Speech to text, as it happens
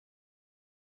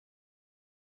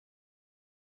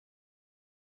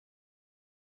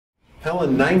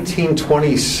Helen,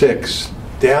 1926,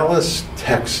 Dallas,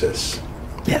 Texas.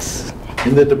 Yes.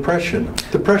 In the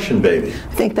Depression baby.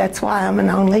 I think that's why I'm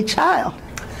an only child.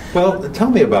 Well,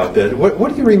 tell me about that.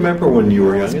 What do you remember when you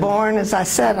were young? I was born, as I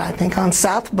said, I think on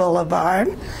South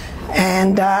Boulevard.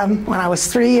 And when I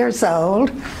was 3 years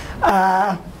old,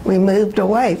 we moved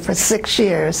away for 6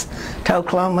 years to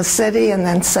Oklahoma City and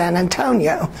then San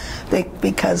Antonio, I think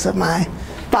because of my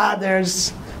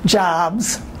father's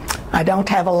jobs. I don't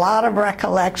have a lot of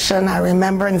recollection. I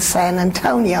remember in San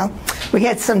Antonio, we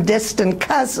had some distant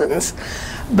cousins.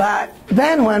 But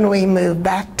then when we moved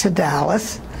back to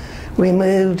Dallas, we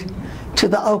moved to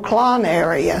the Oak Lawn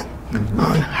area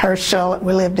on Herschel.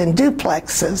 We lived in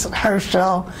duplexes,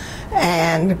 Herschel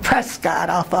and Prescott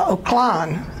off of Oak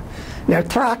Lawn near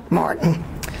Throckmorton.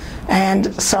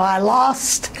 And so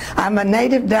I'm a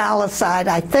native Dallasite,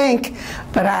 I think,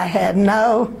 but I had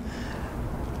no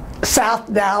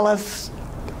South Dallas,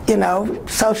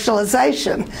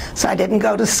 socialization. So I didn't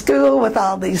go to school with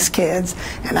all these kids,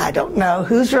 and I don't know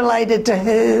who's related to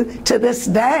who to this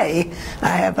day. I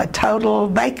have a total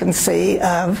vacancy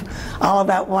of all of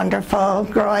that wonderful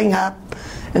growing up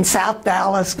in South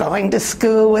Dallas, going to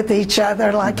school with each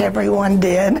other like everyone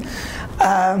did.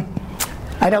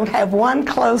 I don't have one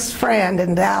close friend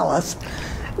in Dallas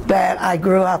that I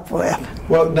grew up with.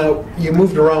 Well, now, you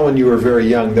moved around when you were very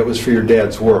young. That was for your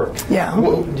dad's work. Yeah.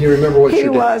 Do you remember what he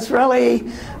was really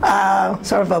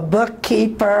sort of a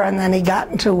bookkeeper, and then he got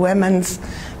into women's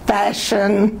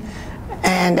fashion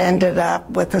and ended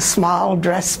up with a small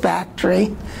dress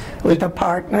factory with a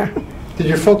partner. Did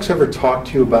your folks ever talk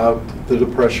to you about the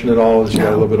Depression at all as you got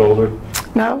a little bit older?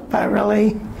 No, I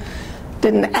really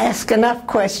didn't ask enough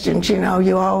questions.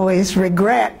 You always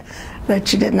regret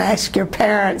that you didn't ask your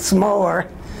parents more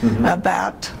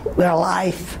about their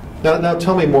life. Now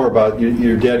tell me more about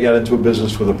your dad got into a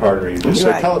business with a partner. You just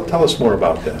said, tell us more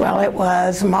about that. Well, it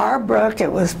was Marbrook,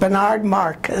 it was Bernard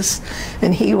Marcus,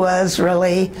 and he was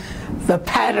really the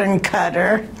pattern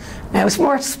cutter. And it was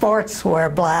more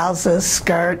sportswear, blouses,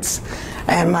 skirts,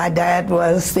 and my dad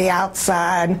was the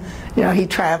outside. He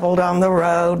traveled on the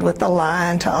road with the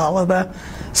line to all of the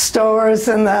stores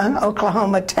in the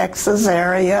Oklahoma, Texas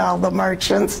area, all the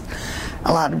merchants,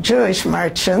 a lot of Jewish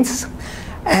merchants,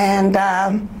 and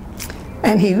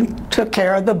he took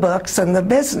care of the books and the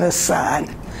business side.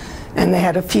 And they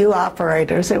had a few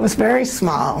operators. It was very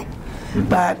small,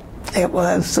 but it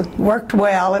worked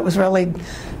well. It was really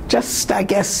just, I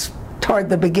guess, toward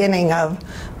the beginning of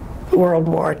World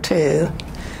War II,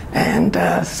 and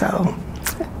so.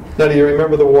 Now, do you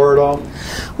remember the war at all?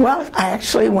 Well, I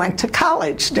actually went to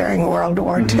college during World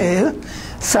War II,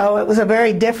 so it was a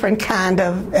very different kind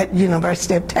of, at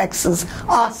University of Texas,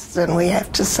 Austin, we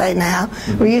have to say now.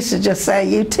 We used to just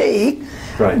say UT,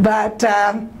 right. But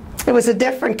it was a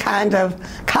different kind of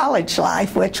college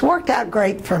life, which worked out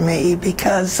great for me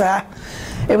because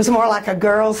it was more like a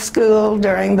girls' school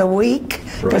during the week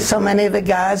because so many of the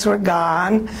guys were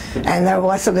gone and there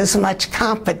wasn't as much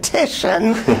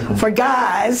competition for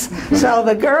guys. So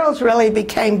the girls really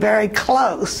became very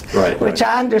close, which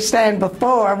I understand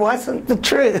before wasn't the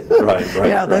truth.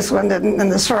 This one didn't, in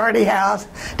the sorority house,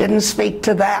 didn't speak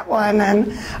to that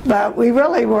one. But we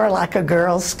really were like a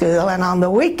girls' school. And on the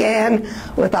weekend,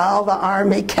 with all the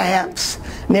Army camps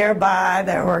nearby,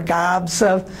 there were gobs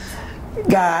of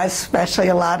guys, especially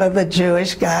a lot of the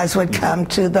Jewish guys, would come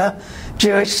to the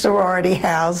Jewish sorority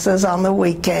houses on the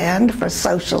weekend for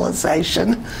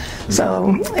socialization.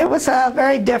 So it was a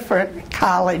very different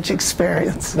college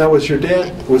experience. Now, was your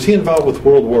dad, was he involved with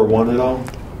World War I at all?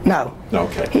 No.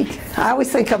 Okay. I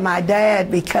always think of my dad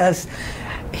because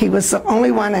he was the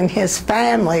only one in his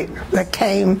family that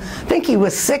came, I think he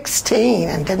was 16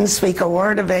 and didn't speak a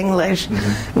word of English,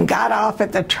 and got off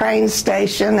at the train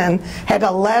station and had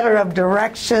a letter of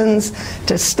directions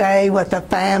to stay with a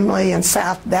family in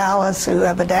South Dallas who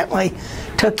evidently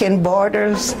took in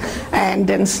boarders, and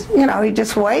then, he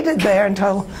just waited there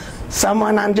until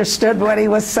someone understood what he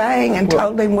was saying and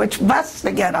told him which bus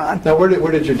to get on. Now,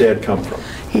 where did your dad come from?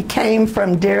 He came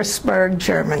from Diersburg,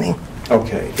 Germany.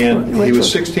 Okay, and he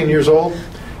was 16 years old,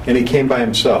 and he came by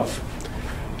himself.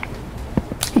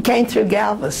 He came through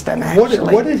Galveston, actually.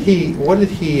 What did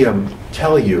he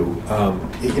tell you?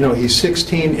 He's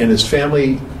 16, and his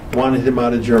family wanted him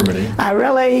out of Germany. I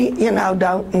really,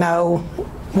 don't know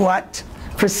what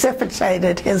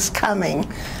precipitated his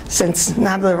coming, since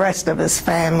none of the rest of his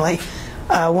family.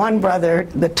 One brother,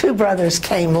 the two brothers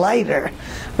came later,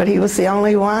 but he was the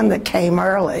only one that came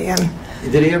early. And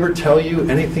did he ever tell you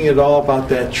anything at all about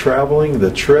that traveling,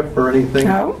 the trip, or anything?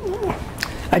 No.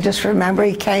 I just remember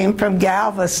he came from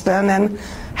Galveston and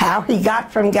How he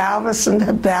got from Galveston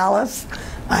to Dallas,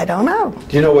 I don't know.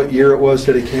 Do you know what year it was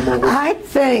that he came over? I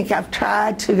think I've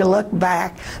tried to look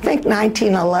back. I think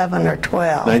 1911 or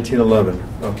 12. 1911,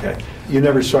 okay. You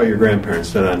never saw your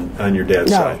grandparents then on your dad's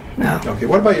side? No. Okay,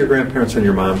 what about your grandparents on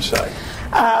your mom's side?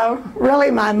 Really,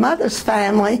 my mother's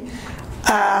family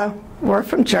were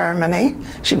from Germany.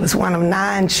 She was one of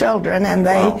 9 children, and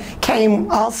they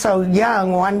came also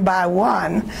young, one by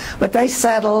one. But they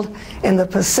settled in the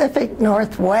Pacific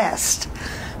Northwest.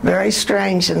 Very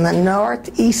strange, in the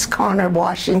northeast corner of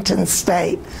Washington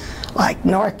State, like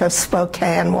north of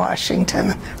Spokane,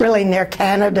 Washington, really near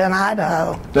Canada and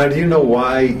Idaho. Now, do you know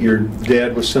why your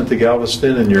dad was sent to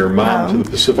Galveston and your mom to the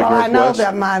Pacific Northwest? I know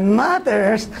that my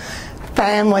mother's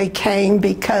family came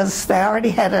because they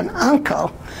already had an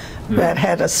uncle that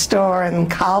had a store in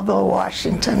Colville,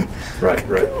 Washington. Right.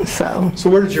 So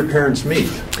where did your parents meet?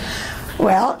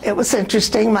 Well, it was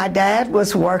interesting. My dad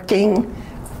was working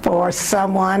for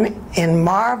someone in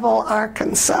Marvell,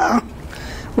 Arkansas,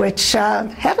 which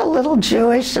had a little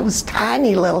Jewish, it was a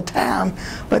tiny little town,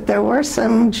 but there were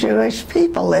some Jewish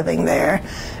people living there.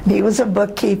 He was a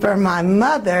bookkeeper. My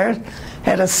mother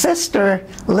had a sister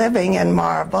living in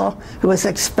Marvell who was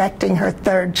expecting her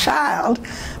 3rd child,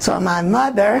 so my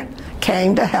mother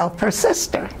came to help her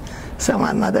sister. So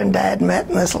my mother and dad met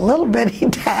in this little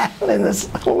bitty town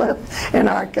in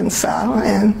Arkansas,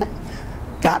 and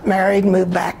got married,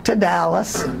 moved back to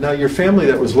Dallas. Now, your family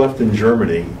that was left in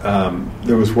Germany,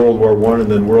 there was World War I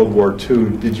and then World War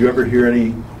II. Did you ever hear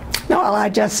any? No, well, I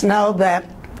just know that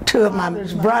 2 of my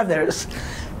brothers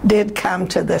did come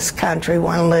to this country.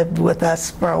 One lived with us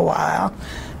for a while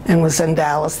and was in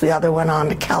Dallas. The other went on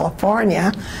to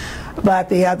California, but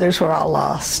the others were all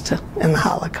lost in the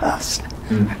Holocaust.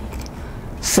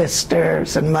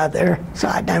 Sisters and mother, so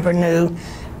I never knew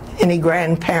any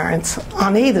grandparents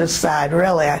on either side,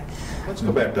 really. Let's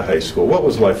go back to high school. What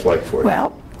was life like for you?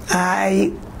 Well,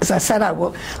 as I said, I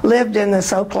lived in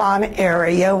this Oak Lawn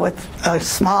area with a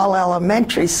small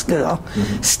elementary school,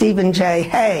 Stephen J.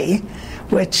 Hay,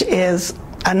 which is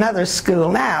another school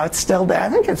now. It's still there. I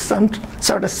think it's some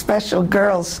sort of special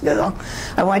girls' school.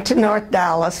 I went to North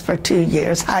Dallas for 2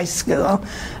 years, high school.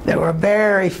 There were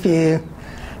very few.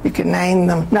 You could name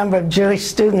the number of Jewish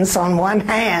students on one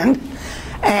hand.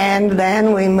 And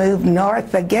then we moved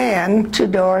north again, 2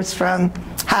 doors from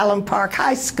Highland Park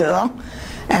High School.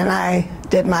 And I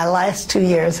did my last 2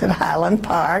 years at Highland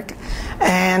Park.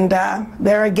 And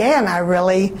there again, I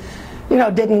really,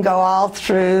 didn't go all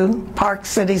through Park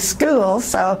City schools.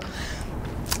 So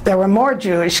there were more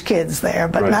Jewish kids there,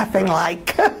 but nothing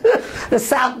like the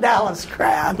South Dallas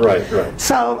crowd. Right.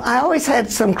 So I always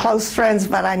had some close friends,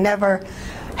 but I never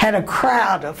had a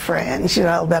crowd of friends,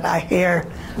 that I hear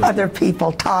other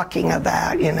people talking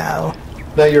about, Now,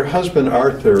 your husband,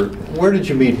 Arthur, where did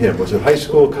you meet him? Was it high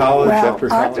school, college, after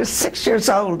college? Arthur's 6 years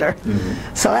older,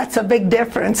 so that's a big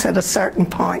difference at a certain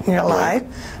point in your life.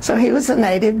 So he was a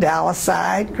native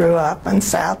Dallasite, grew up in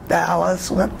South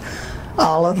Dallas with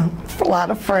a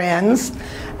lot of friends,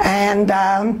 and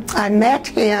I met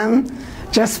him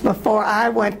just before I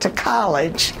went to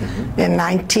college in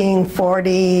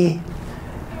 1943,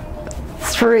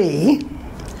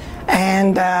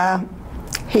 and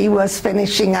he was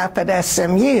finishing up at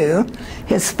SMU.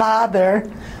 His father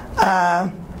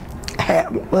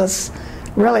was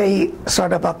really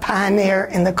sort of a pioneer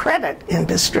in the credit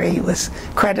industry. He was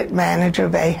credit manager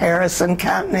of A. Harrison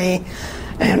Company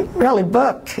and really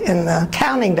booked in the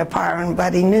accounting department,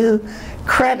 but he knew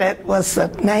credit was the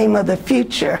name of the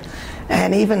future.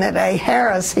 And even at A.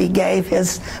 Harris, he gave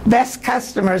his best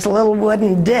customers a little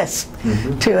wooden disc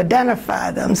to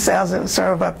identify themselves. It was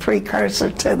sort of a precursor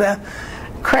to the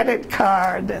credit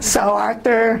card. So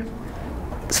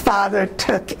Arthur's father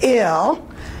took ill,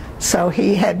 so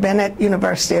he had been at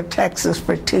University of Texas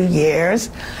for 2 years,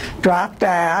 dropped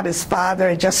out. His father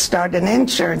had just started an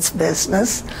insurance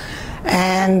business,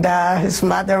 and his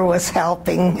mother was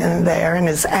helping him there, and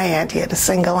his aunt, he had a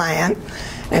single aunt,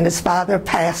 and his father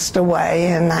passed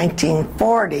away in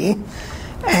 1940,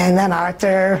 and then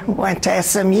Arthur went to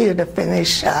SMU to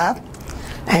finish up,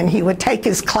 and he would take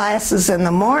his classes in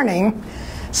the morning,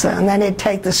 and then he'd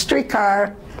take the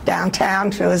streetcar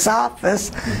downtown to his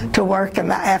office to work in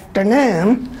the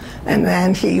afternoon, and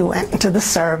then he went into the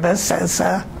service as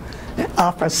an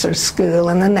officer school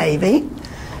in the Navy.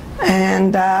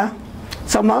 And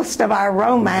so most of our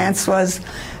romance was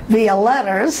via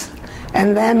letters,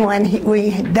 and then when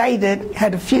we dated,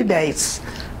 had a few dates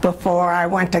before I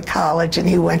went to college and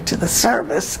he went to the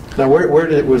service. Now, where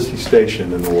was he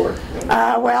stationed in the war?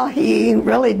 Well, he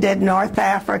really did North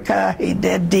Africa, he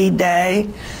did D-Day,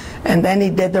 and then he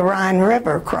did the Rhine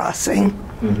River crossing.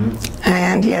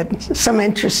 And he had some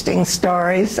interesting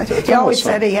stories. He always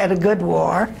said he had a good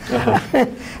war.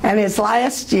 And his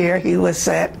last year he was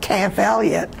at Camp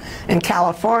Elliott in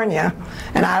California,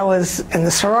 and I was in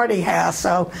the sorority house,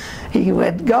 so he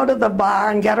would go to the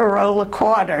bar and get a roll of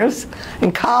quarters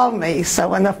and call me. So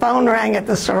when the phone rang at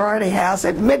the sorority house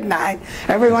at midnight,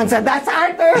 everyone said, "That's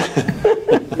Arthur."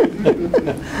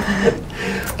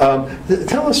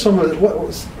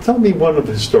 Tell me one of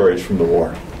his stories from the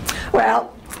war.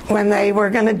 Well, when they were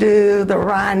going to do the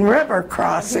Rhine River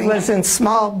crossing, he was in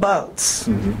small boats,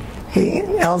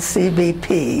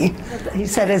 LCBP. He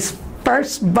said his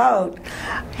first boat,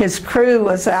 his crew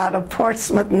was out of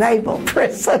Portsmouth Naval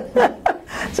Prison.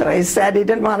 So he said he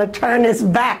didn't want to turn his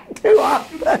back too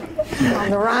often. On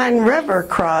the Rhine River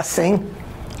crossing,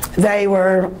 they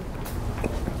were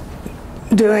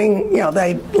doing,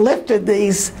 they lifted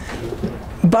these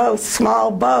boats,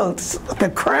 small boats, the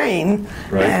crane,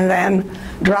 and then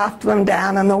dropped them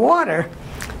down in the water.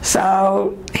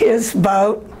 So his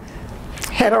boat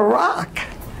hit a rock,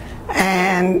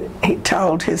 and he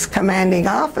told his commanding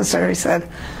officer, he said,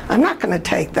 "I'm not going to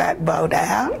take that boat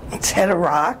out. It's hit a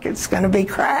rock. It's going to be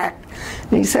cracked."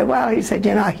 And he said, well,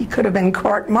 he could have been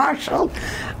court-martialed,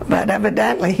 but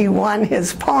evidently he won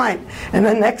his point. And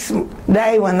the next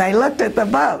day when they looked at the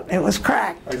boat, it was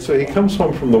cracked. All right, so he comes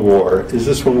home from the war. Is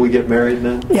this when we get married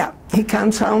now? Yeah, he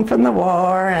comes home from the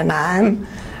war, and I'm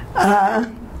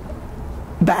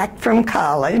back from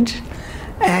college.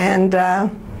 And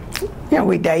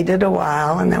we dated a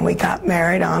while, and then we got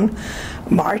married on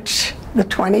March the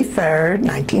 23rd,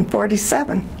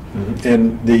 1947.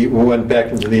 And we went back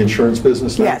into the insurance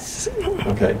business then? Yes.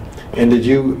 Okay. And did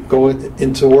you go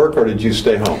into work, or did you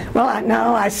stay home? Well,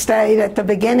 I stayed. At the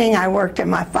beginning, I worked in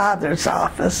my father's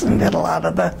office and did a lot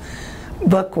of the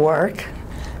book work.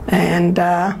 And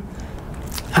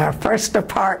our first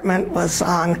apartment was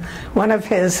on one of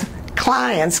his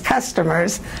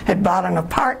customers had bought an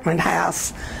apartment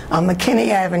house on McKinney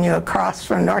Avenue across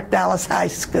from North Dallas High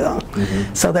School.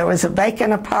 So there was a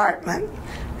vacant apartment,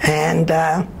 and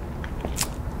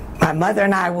my mother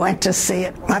and I went to see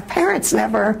it. My parents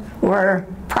never were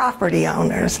property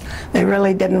owners. They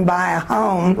really didn't buy a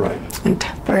home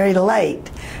until very late.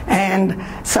 And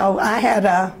so I had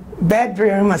a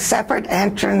bedroom, a separate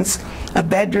entrance, a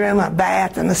bedroom, a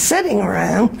bath, and a sitting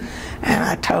room. And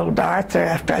I told Arthur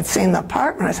after I'd seen the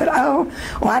apartment, I said, "Oh,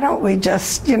 why don't we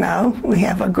just, we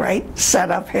have a great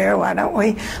setup here, why don't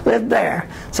we live there?"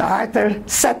 So Arthur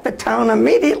set the tone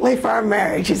immediately for our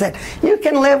marriage. He said, "You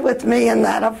can live with me in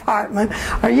that apartment,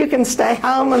 or you can stay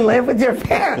home and live with your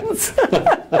parents."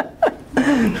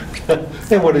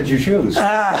 And what did you choose?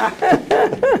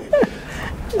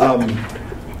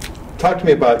 Talk to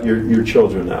me about your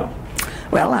children now.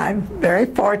 Well, I'm very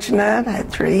fortunate. I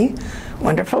had 3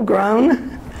 wonderful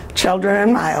grown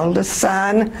children. My oldest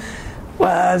son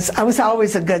I was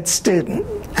always a good student.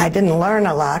 I didn't learn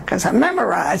a lot because I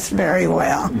memorized very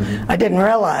well. I didn't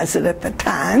realize it at the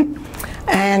time.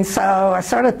 And so I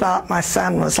sort of thought my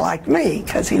son was like me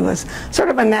because he was sort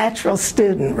of a natural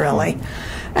student, really.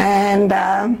 And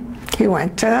he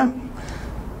went to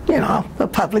the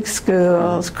public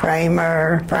schools,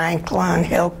 Kramer, Franklin,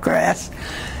 Hillcrest,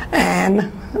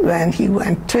 and then he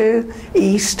went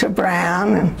east to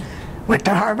Brown and went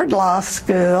to Harvard Law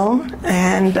School,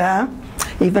 and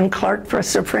even clerked for a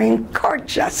Supreme Court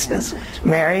justice.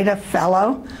 Married a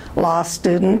fellow law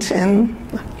student and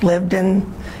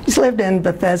he's lived in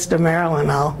Bethesda, Maryland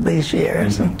all these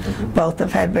years, and both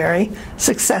have had very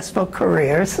successful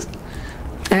careers.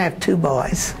 I have 2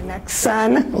 boys. My next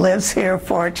son lives here,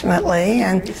 fortunately,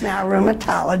 and he's now a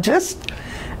rheumatologist,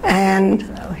 and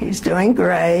so he's doing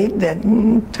great.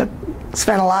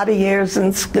 Spent a lot of years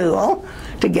in school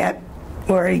to get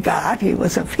where he got. He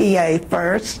was a PA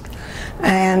first,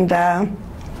 and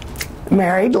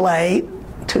married late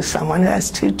to someone who has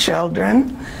 2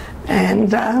 children, and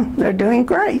they're doing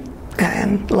great,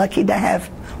 and lucky to have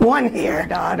one here.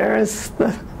 Daughter is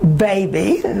the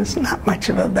baby, is not much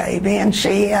of a baby, and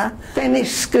she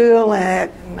finished school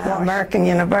at American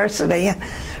University.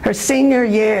 Her senior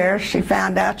year, she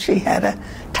found out she had a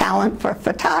talent for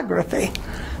photography.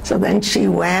 So then she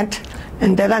went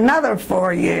and did another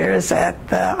 4 years at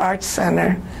the Art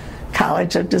Center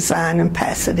College of Design in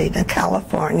Pasadena,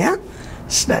 California.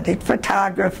 Studied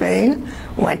photography,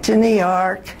 went to New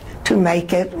York to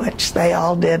make it, which they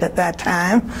all did at that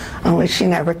time, only she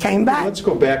never came back. Let's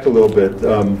go back a little bit.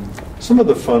 Some of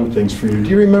the fun things for you. Do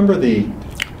you remember the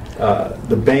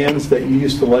bands that you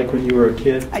used to like when you were a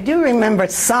kid? I do remember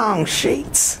song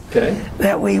sheets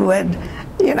that we would,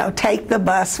 take the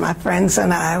bus. My friends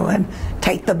and I would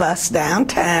take the bus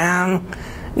downtown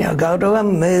you know, go to a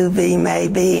movie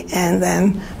maybe, and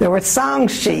then there were song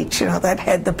sheets, you know, that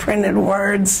had the printed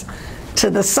words to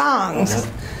the songs.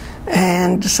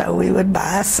 And so we would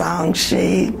buy a song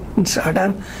sheet and sort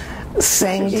of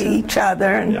sing to each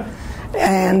other.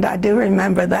 And I do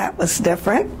remember that was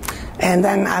different. And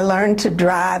then I learned to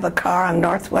drive a car on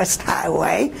Northwest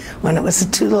Highway when it was a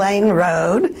 2-lane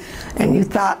road. And you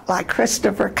thought, like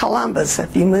Christopher Columbus,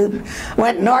 if you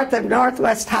went north of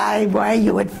Northwest Highway,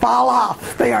 you would fall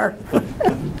off the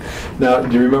earth. Now,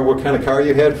 do you remember what kind of car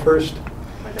you had first?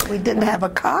 We didn't have a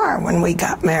car when we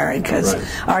got married because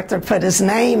Arthur put his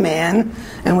name in,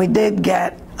 and we did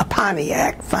get a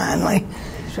Pontiac finally.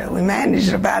 So we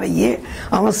managed about a year,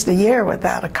 almost a year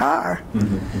without a car.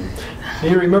 Do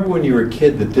you remember when you were a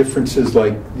kid the differences,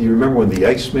 like, you remember when the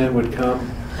Iceman would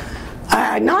come?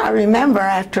 I remember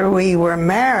after we were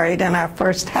married in our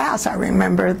first house, I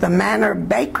remember the Manor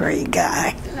Bakery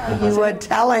guy. You would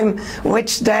tell him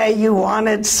which day you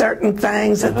wanted certain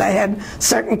things, that they had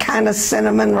certain kind of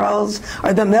cinnamon rolls,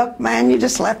 or the milkman, you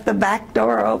just left the back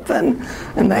door open,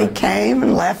 and they came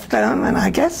and left them, and I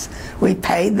guess we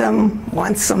paid them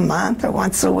once a month or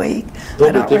once a week.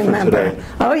 I don't remember. Today.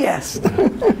 Oh, yes.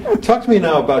 Talk to me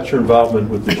now about your involvement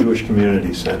with the Jewish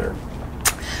Community Center.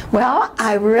 Well,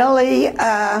 I really,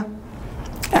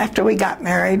 after we got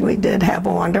married, we did have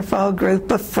a wonderful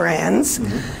group of friends.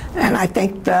 And I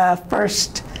think the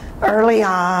first, early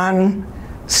on,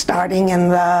 starting in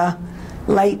the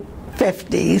late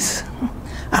 50s,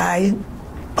 I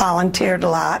volunteered a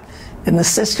lot in the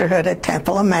Sisterhood at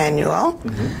Temple Emanu-El.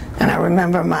 And I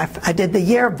remember I did the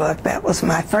yearbook. That was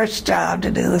my first job,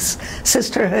 to do this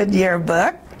Sisterhood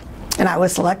yearbook. And I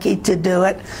was lucky to do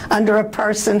it under a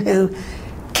person who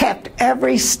kept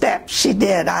every step she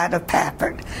did out of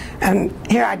Pappard. And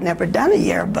here I'd never done a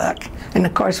yearbook. And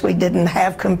of course we didn't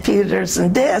have computers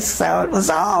and discs, so it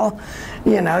was all,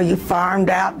 you know, you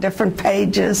farmed out different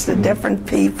pages to different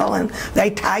people, and they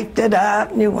typed it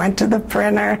up, and you went to the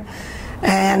printer.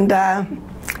 And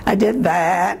I did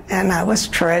that, and I was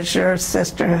treasurer of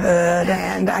Sisterhood.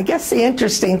 And I guess the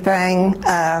interesting thing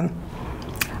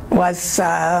was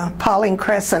Pauline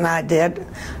Chris and I did,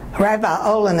 Rabbi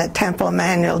Olin at Temple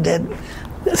Emanu-El did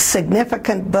a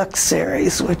significant book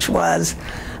series, which was,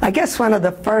 I guess, one of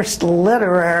the first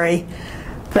literary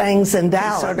things in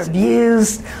Dallas. He sort of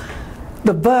used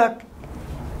the book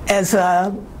as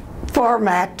a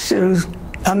format to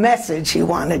a message he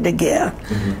wanted to give.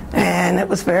 And it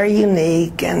was very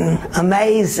unique and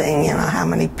amazing, you know, how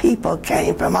many people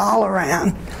came from all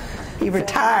around. He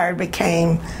retired,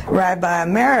 became Rabbi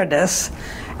Emeritus,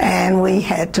 and we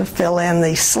had to fill in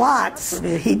these slots.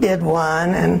 He did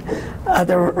one, and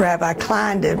other Rabbi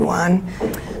Klein did one.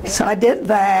 So I did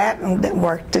that, and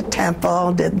worked at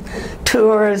Temple, did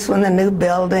tours when the new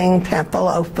building, Temple,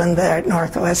 opened there at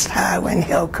Northwest Highway in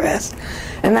Hillcrest.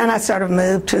 And then I sort of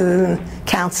moved to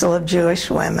Council of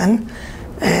Jewish Women,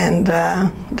 and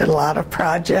did a lot of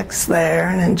projects there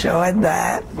and enjoyed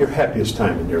that. Your happiest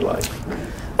time in your life?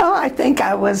 Oh, I think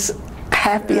I was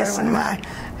happiest when I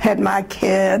had my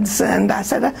kids, and I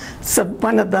said,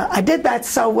 I did that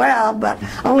so well, but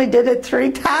only did it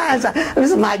 3 times. It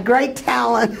was my great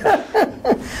talent.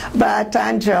 But I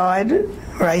enjoyed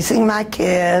raising my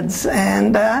kids,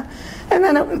 and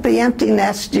then the empty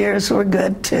nest years were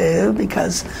good too,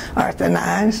 because Arthur and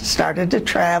I started to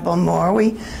travel more.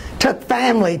 We took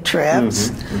family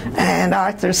trips, and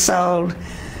Arthur sold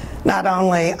not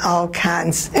only all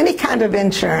kinds, any kind of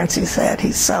insurance, he said,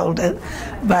 he sold it,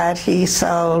 but he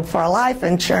sold for a life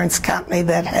insurance company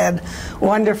that had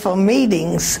wonderful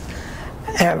meetings,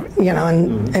 you know,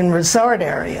 in resort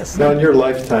areas. Now, in your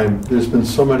lifetime, there's been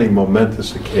so many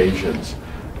momentous occasions.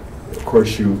 Of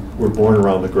course, you were born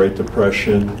around the Great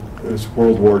Depression. It was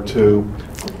World War II.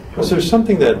 Was there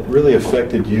something that really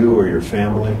affected you or your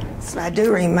family? I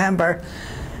do remember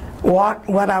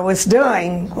what I was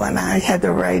doing when I had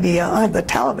the radio, the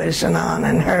television on,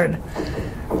 and heard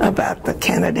about the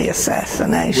Kennedy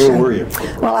assassination. Where were you?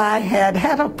 Well, I had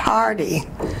had a party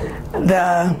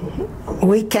the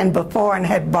weekend before and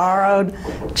had borrowed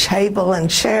table and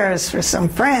chairs for some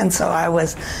friends, so I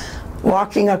was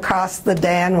walking across the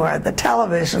den where the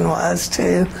television was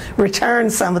to return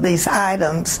some of these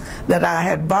items that I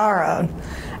had borrowed,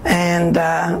 and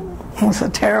it was a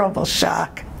terrible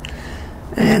shock.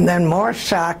 And then more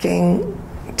shocking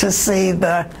to see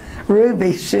the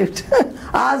Ruby shoot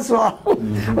Oswald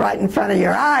right in front of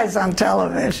your eyes on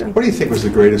television. What do you think was the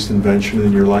greatest invention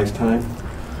in your lifetime?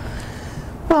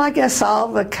 Well, I guess all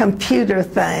the computer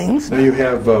things. Now you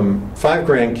have 5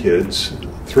 grandkids,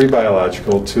 3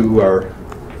 biological, 2 are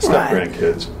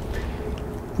step-grandkids.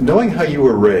 Knowing how you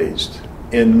were raised,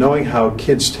 in knowing how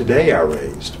kids today are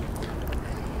raised,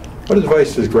 what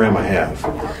advice does Grandma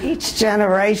have? Each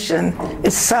generation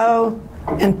is so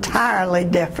entirely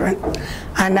different.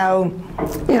 I know,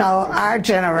 our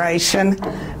generation,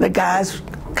 the guys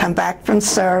come back from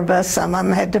service, some of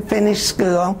them had to finish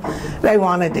school. They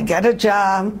wanted to get a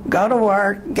job, go to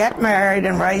work, get married,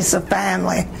 and raise a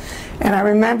family. And I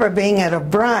remember being at a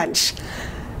brunch,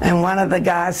 and one of the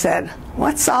guys said,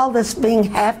 "What's all this being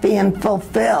happy and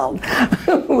fulfilled?"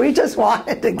 We just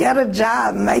wanted to get a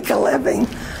job and make a living.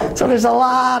 So there's a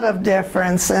lot of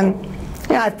difference. And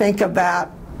I think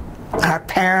about our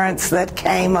parents that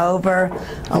came over,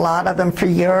 a lot of them for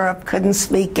Europe, couldn't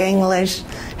speak English,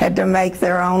 had to make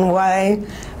their own way,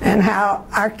 and how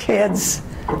our kids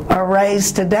are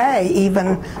raised today.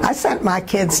 Even I sent my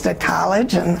kids to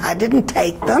college and I didn't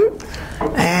take them,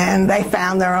 and they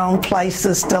found their own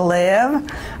places to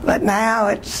live, but now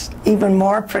it's even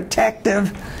more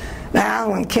protective.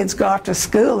 Now when kids go off to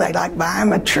school, they like buy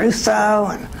them a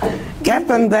trousseau and get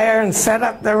them there and set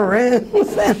up their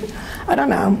rooms. And I don't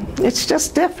know, it's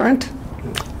just different,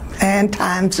 and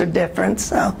times are different,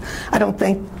 so I don't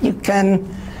think you can,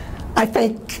 I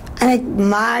think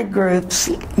my group's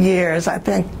years, I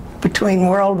think between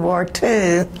World War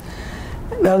II,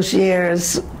 those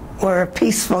years were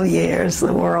peaceful years.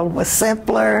 The world was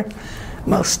simpler.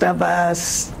 Most of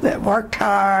us that worked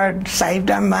hard,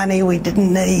 saved our money, we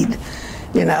didn't need,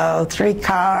 3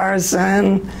 cars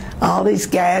and all these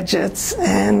gadgets,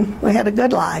 and we had a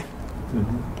good life.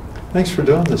 Mm-hmm. Thanks for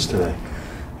doing this today.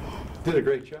 You did a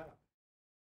great job.